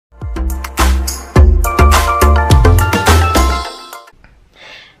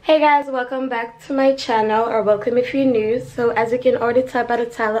Hey guys, welcome back to my channel, or welcome if you're new. So as you can already tell by the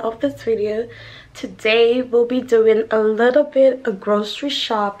title of this video, today we'll be doing a little bit of grocery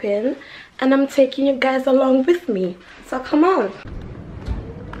shopping and I'm taking you guys along with me. So come on.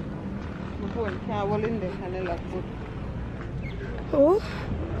 Oh,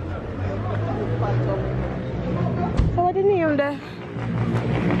 so what do you name there?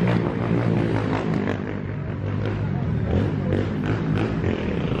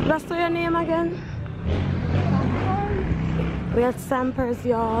 That's your name again? We have Sampers,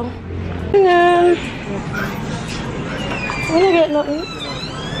 y'all. Yeah. I didn't get nothing.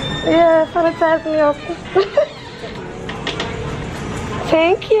 Yeah, sanitize me up.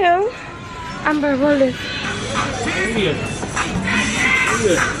 Thank you. Amber, roll this.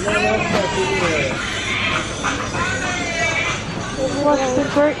 What's the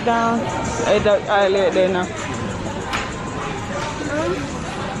breakdown? I lay it there now.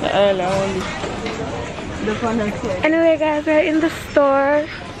 Anyway guys, we're in the store.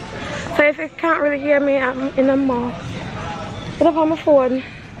 So if you can't really hear me, I'm in a mall. What up on my phone?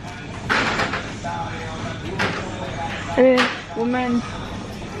 Anyway. Woman,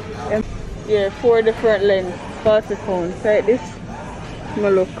 yeah, 4 different lens, 40 phones. Like this, my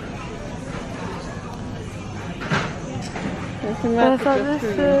look. That's how this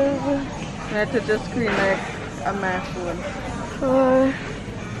is. I have to just screen like on my phone.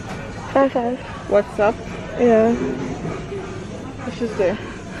 5. What's up? Yeah. What she say?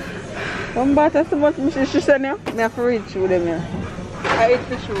 One batter so much she said now? I have to read through them here. I eat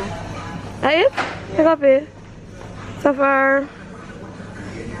for sure. I eat? Pick up it. So far,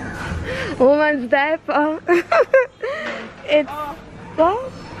 woman's diaper. It's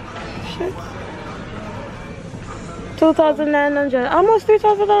oh shit. $2,900. Almost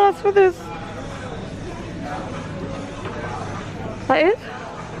 $3,000 for this. That it?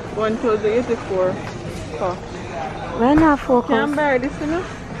 1,084. Oh. Why not focus? Can't buy this, you know?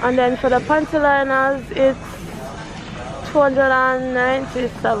 And then for the panty liners, it's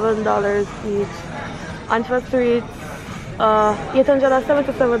 $297 each. And for 3, it's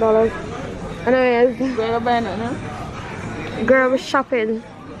 $877. Anyways, Girl, buy it now? girl was shopping.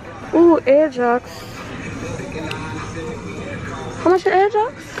 Ooh, Ajax. How much is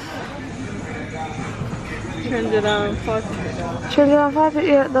Ajax?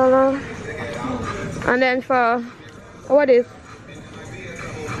 $348. And then for what is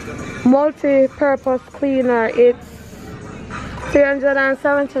multi-purpose cleaner, it's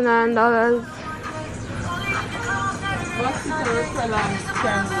 $379. What's the repellent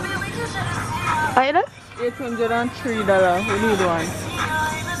candle? Either? $803. We need one.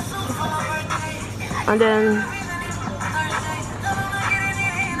 And then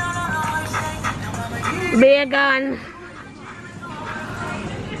bacon.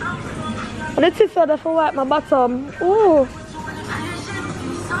 Let's see soda for wipe my bottom. Ooh.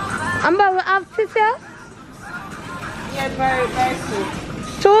 Amber, we have this here? Yeah, buy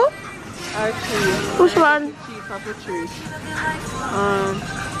 2. 2? Or 3. Which one? Cheaper for 3.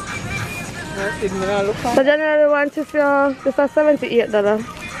 That's it, I look for The general one is for this is $78.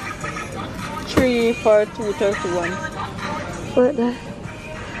 3 for $231. Wait there.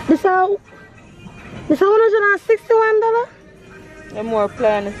 This is $161? The more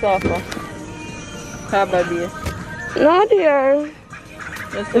plan is offer. Probably. No dear.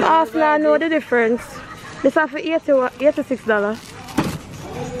 I'm asking I know the difference. This is for $86.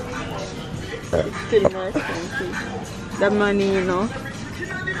 It's still more expensive. The money, you know.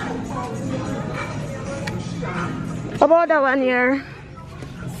 About that one here.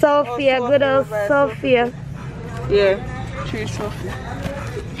 Sophia, good old Sophia. Yeah, 3 Sophia.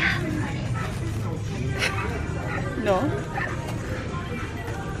 No.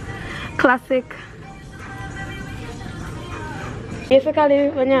 Classic. Basically,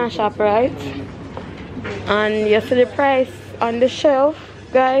 when you shop, right, and you see the price on the shelf,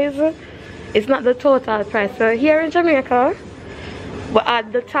 guys, it's not the total price. So here in Jamaica, we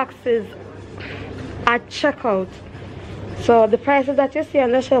add the taxes at checkout. So the prices that you see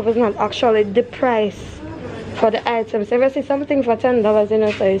on the shelf is not actually the price for the items. So if you see something for $10, you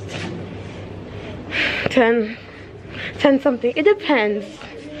know, so it's 10 something. It depends.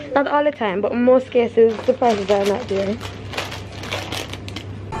 Not all the time, but in most cases the prices are not there.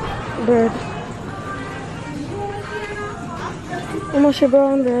 Bread. How much is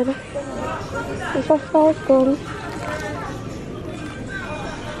brown bread? It's a £5.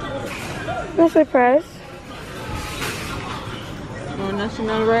 What's the price? Oh,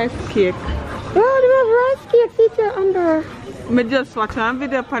 national rice cake. Oh, they have rice cakes. It's here under. I just watch a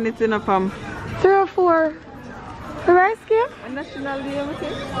video on it in a palm. 3 or 4. The rice cake? A national day,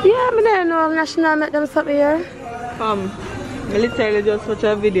 everything? Yeah, I don't know if national make them something here. I literally just watch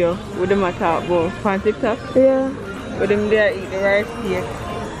a video with them at talk about on TikTok. Yeah. With them there eat the rice cake.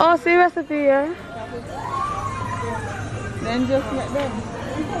 Oh, see recipe here? Then just make them.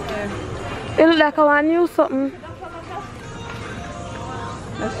 It look like I want to use something.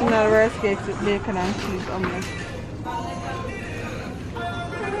 National rice cakes with bacon and cheese omelette.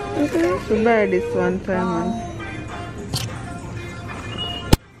 Okay. So buy this one time, man.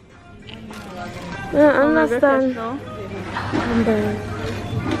 Yeah, I understand.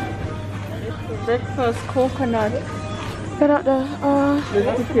 Breakfast coconut. Get out there.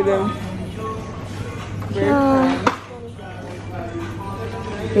 Let's cook them.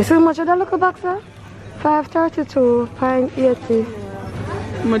 You see how much of that little box there? 532.80.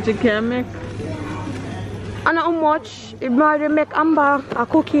 How much you can make? I know how much. It already make amber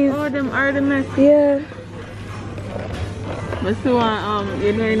cookies. Oh, them already make. Yeah. But so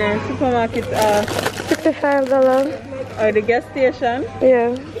you know, in a supermarket, $65. or the gas station.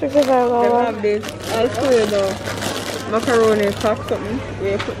 Yeah, $65. They have this. I'll show you the macaroni pack something.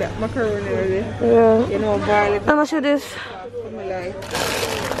 Where you put that macaroni already. Yeah. You know, boil it. How much is this? Something like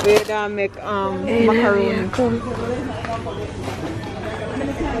where they make macaroni. Come.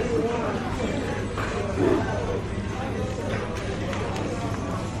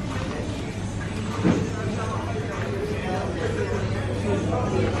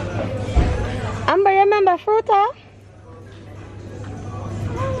 Amber, remember Fruta?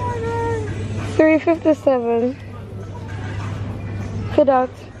 $3.57 for that.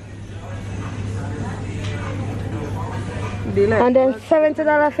 And then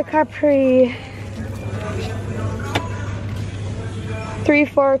 $70 for Capri.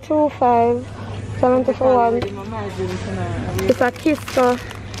 $3.425. 70 for one. It's a Kisco.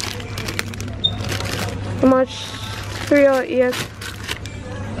 How much? $3.08.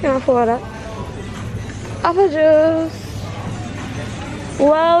 Can't afford that. Apple juice.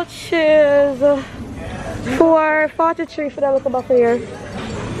 Welch's. $4.43 for that little bottle here.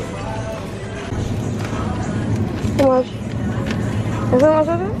 How much? Is that much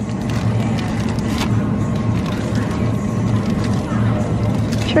of it?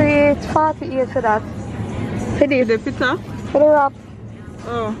 $3.48 for that. For this. The pizza? For the wrap.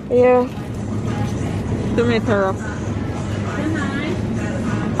 Oh. Yeah. Tomato wrap.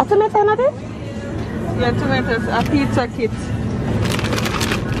 A tomato in it? Yeah, tomatoes. A pizza kit.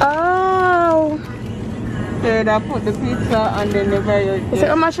 Oh. So they put the pizza and then they buy your. So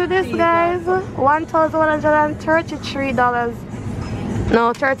how much is this, guys? $1,133.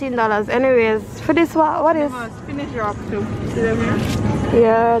 No, $13. Anyways, for this what is? Spinach wrap too. See them here?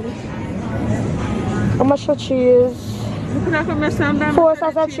 Yeah. How much for cheese? Four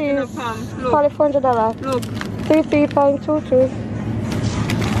slices of cheese. Probably $400. Look. 3.22.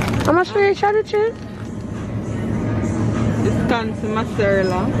 How much for your cheddar cheese? Wisconsin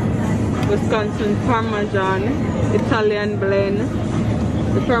mozzarella, Wisconsin Parmesan, Italian blend.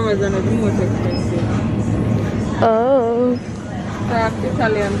 The Parmesan is the most expensive. Oh. Craft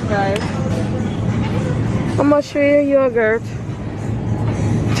Italian fries. How much for your yogurt?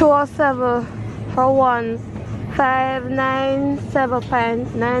 $2.07 for one.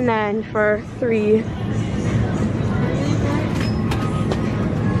 $5.97.99 for three.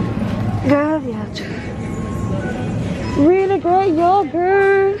 Girl, yeah. Really great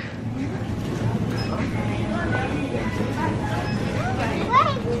yogurt.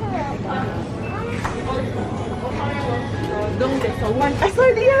 Don't get so one. I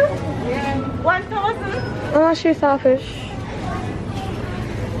saw dear. Yeah. 1,000. Oh, she's selfish.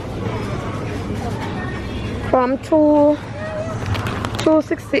 From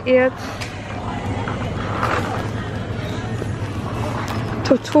 $2.68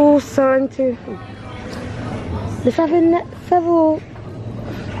 to $2.70. This having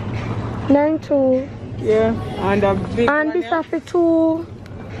 $7.92. Yeah, and a big and one. This after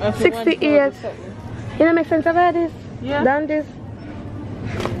 $2.68. You know, make sense about this? Yeah. Than this.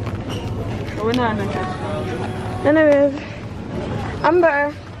 We're not Anyways,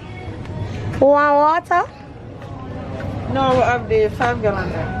 Amber, want water? No, we have the 5 gallon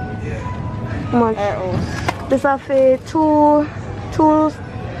there. How much? This after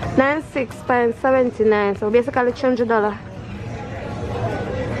 $296.79. So basically $200.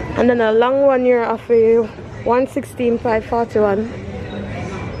 And then a long one here of $116.41.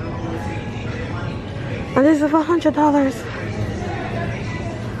 And this is for $100.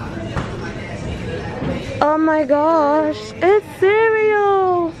 Oh my gosh, it's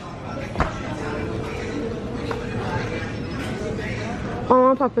cereal.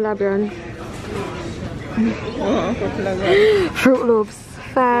 Oh, popular brand. Fruit Loops,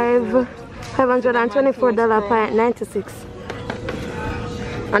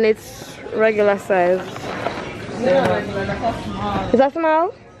 $524.96, and it's regular size. Is that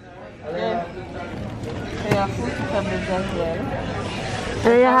small? Yeah. They are fruit tablets as well. And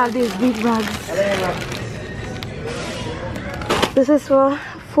then you have these big bags. This is for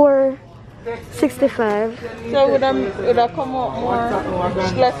 $4.65. So would I come out more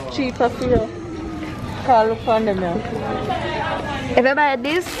less cheaper for you? Call look on them now. If you buy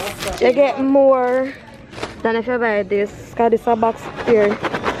this, you get more than if you buy this. Because this is a box here.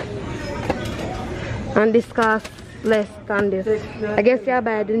 And this costs less than this. I guess you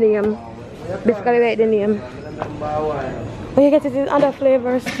buy the name. Basically write the name. But you get it in other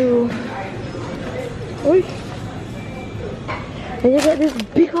flavors too. Oy. And you get this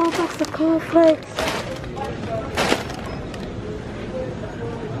big old box of cornflakes.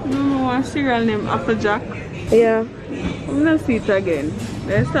 No, one cereal named Applejack. Yeah. I'm gonna see it again.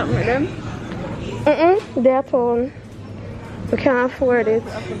 There's something with them? They're torn. We can't afford it.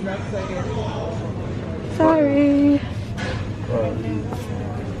 Sorry.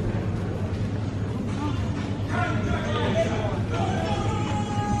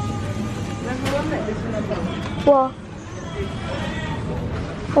 What?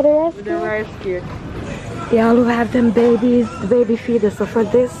 For the rice cake? The rice cake. Yeah, we have them babies, the baby feeders. So for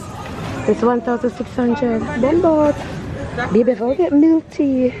this, it's 1,600. Bombard. Baby, if I get milk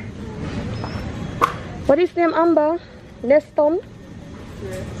tea. What is name, Amber? Neston?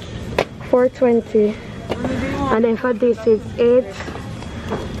 Yeah. 420. And then for this, it's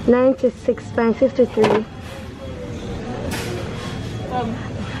 896.53.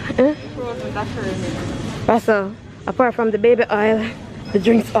 That's all. Apart from the baby oil, the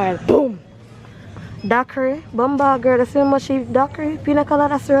drinks oil, boom. Daiquiri, Bomba girl, the same much cheap daiquiri, pina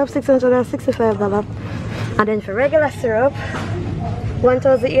colada syrup, $665. And then for regular syrup,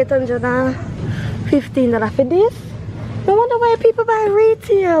 $1,815 for this. No wonder why people buy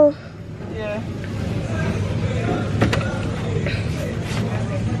retail. Yeah.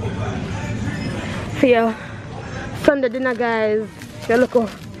 For your Sunday dinner, guys, you look at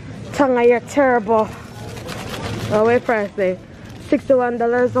tongue of your turbo. Oh, what price there?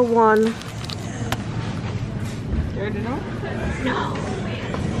 $61 a one. You already know? No.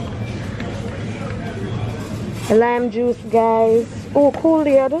 Lime juice, guys. Oh,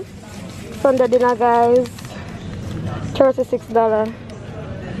 Kool-Aid. Sunday dinner, guys. $36.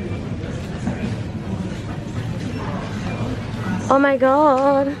 Oh my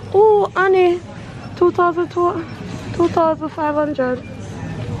god. Oh, honey. 2,500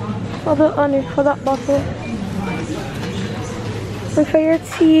 for the honey, for that bottle. And for your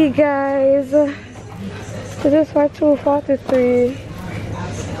tea, guys, this is for $2.43.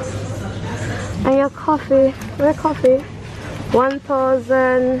 And your coffee, where coffee?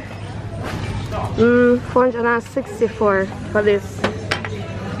 1,464 for this.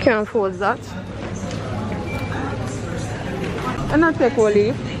 Can't afford that. And not take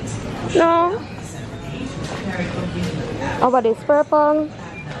olive. No. How about this purple?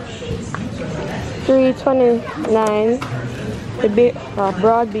 $3.29. The big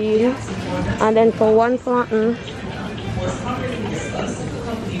broad bean. And then for one plantain,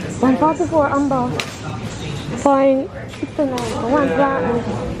 144 Amber. $0.69 for one plantain.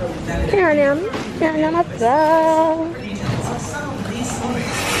 Carry them up there.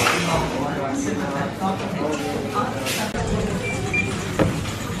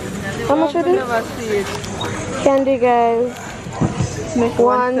 How much is it? Candy, guys.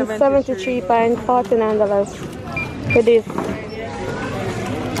 $173.49 for this.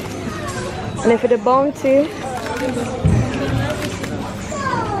 And then for the Bounty,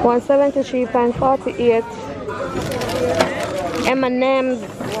 $173.48. M&M's,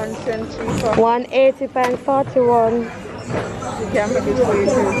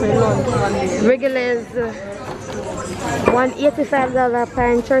 $180.41. Regulars,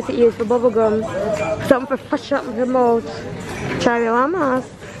 $185.38 for bubblegum. Something for fresh up the mouth. Try one mask.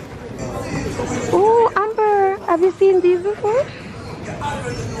 Oh, Amber, have you seen these before?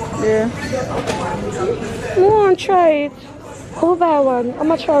 Yeah. I want to try it. I'll buy one. I'm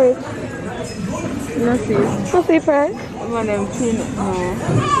gonna try it. Let's see. What's the price? I'm gonna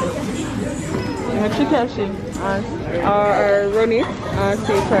chicken or run it and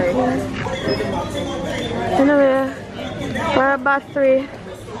see price. Anyway, for about three,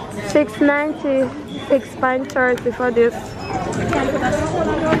 $6.90, $6.30 for this.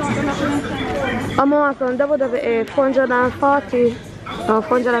 I'm on WWE $440 or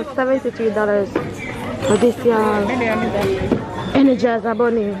 $473 for this, y'all. Energize a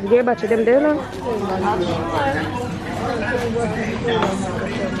bunny. Get back to them there now.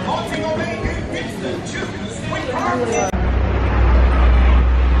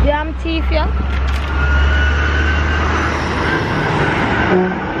 Damn teeth, yeah.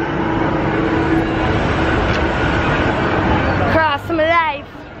 Cross my life.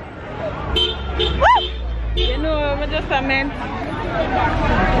 You know, I just meant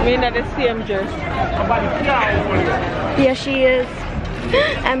me not the same dress. Here she is.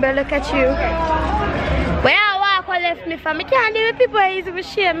 Amber, look at you. Where I walk or left me from? I can't deal with people who easy to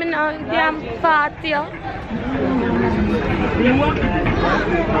shame me now. Damn fat, yeah.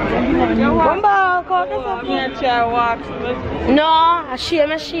 Come back, no,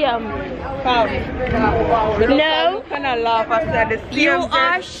 I shame. No, you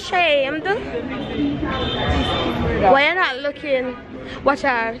are shamed. Why you not looking? Watch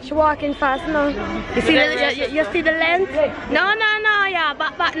her, she walking fast now. You see you see the length? No, yeah,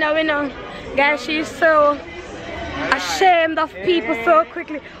 back now, you know. Guys, she's so ashamed of people so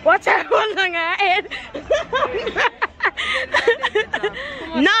quickly. Watch her hold on her head.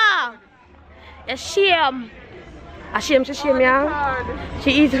 No! Ashamed. Ashamed, yeah?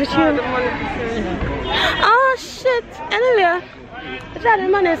 She eats for shame. Oh shit. Anyway, I tried the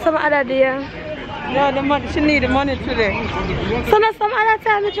money some other day. No, the money, she need the money today. So now some other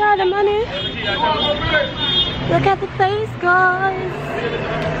time we try the money. Look at the place, guys.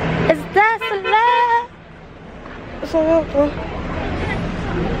 It's desolate. So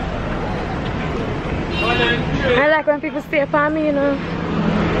I like when people stay upon me, you know.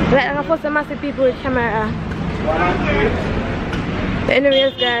 Like I'm supposed to massive people with camera. But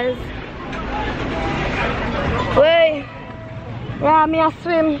anyways, guys. Wait. Where me I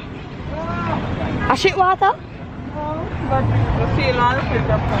swim? A shit water? But I feel all the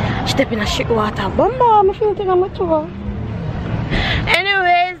filter. Step in a shit water. Bamba, I feel I'm with you.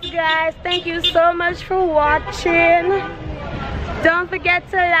 Anyways, guys, thank you so much for watching. Don't forget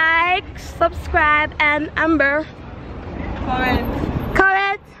to like, subscribe, and Amber.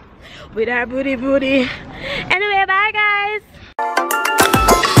 Comment with our booty. Anyway, bye guys.